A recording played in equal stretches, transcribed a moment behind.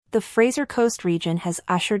The Fraser Coast region has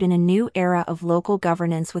ushered in a new era of local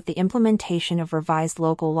governance with the implementation of revised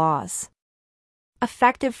local laws.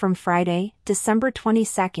 Effective from Friday, December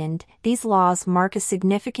 22, these laws mark a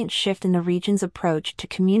significant shift in the region's approach to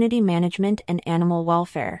community management and animal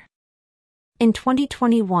welfare. In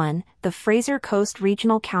 2021, the Fraser Coast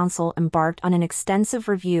Regional Council embarked on an extensive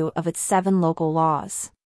review of its 7 local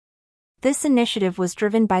laws. This initiative was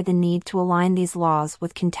driven by the need to align these laws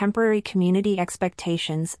with contemporary community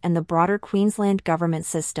expectations and the broader Queensland government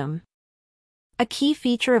system. A key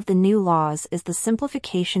feature of the new laws is the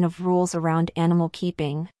simplification of rules around animal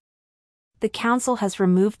keeping. The Council has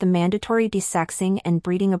removed the mandatory desexing and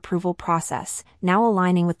breeding approval process, now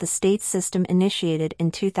aligning with the state's system initiated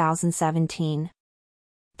in 2017.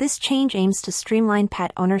 This change aims to streamline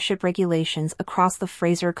pet ownership regulations across the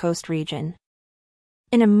Fraser Coast region.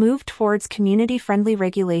 In a move towards community-friendly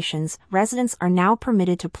regulations, residents are now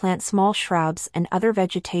permitted to plant small shrubs and other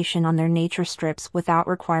vegetation on their nature strips without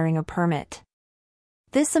requiring a permit.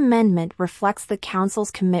 This amendment reflects the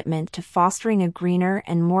Council's commitment to fostering a greener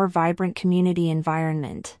and more vibrant community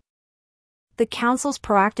environment. The Council's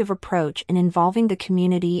proactive approach in involving the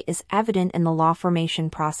community is evident in the law formation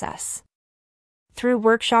process. Through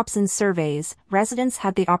workshops and surveys, residents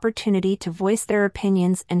had the opportunity to voice their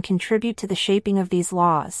opinions and contribute to the shaping of these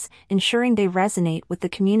laws, ensuring they resonate with the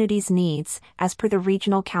community's needs, as per the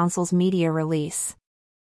Regional Council's media release.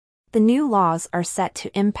 The new laws are set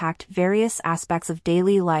to impact various aspects of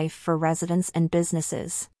daily life for residents and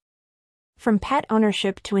businesses. From pet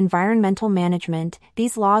ownership to environmental management,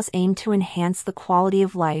 these laws aim to enhance the quality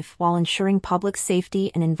of life while ensuring public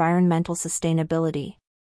safety and environmental sustainability.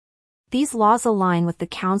 These laws align with the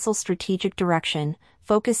Council's strategic direction,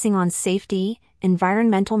 focusing on safety,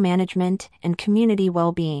 environmental management, and community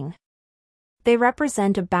well-being. They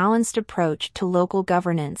represent a balanced approach to local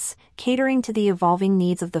governance, catering to the evolving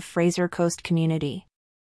needs of the Fraser Coast community.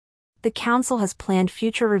 The Council has planned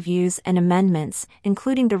future reviews and amendments,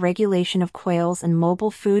 including the regulation of quails and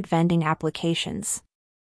mobile food vending applications.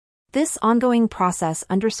 This ongoing process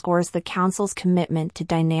underscores the Council's commitment to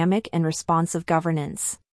dynamic and responsive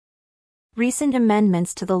governance. Recent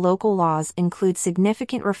amendments to the local laws include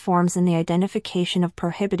significant reforms in the identification of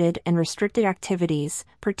prohibited and restricted activities,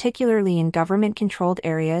 particularly in government-controlled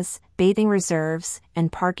areas, bathing reserves,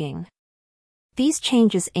 and parking. These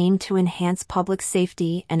changes aim to enhance public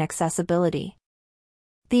safety and accessibility.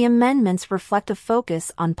 The amendments reflect a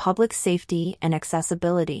focus on public safety and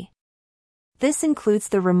accessibility. This includes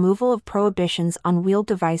the removal of prohibitions on wheeled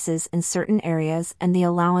devices in certain areas and the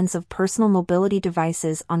allowance of personal mobility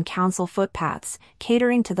devices on council footpaths,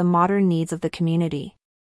 catering to the modern needs of the community.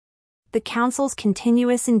 The Council's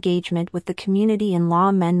continuous engagement with the community in law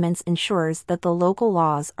amendments ensures that the local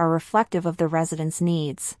laws are reflective of the residents'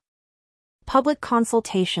 needs. Public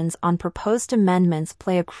consultations on proposed amendments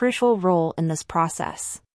play a crucial role in this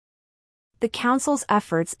process. The Council's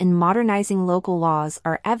efforts in modernizing local laws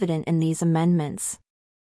are evident in these amendments.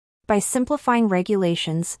 By simplifying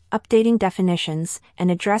regulations, updating definitions, and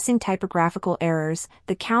addressing typographical errors,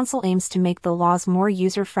 the Council aims to make the laws more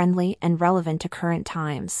user-friendly and relevant to current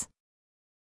times.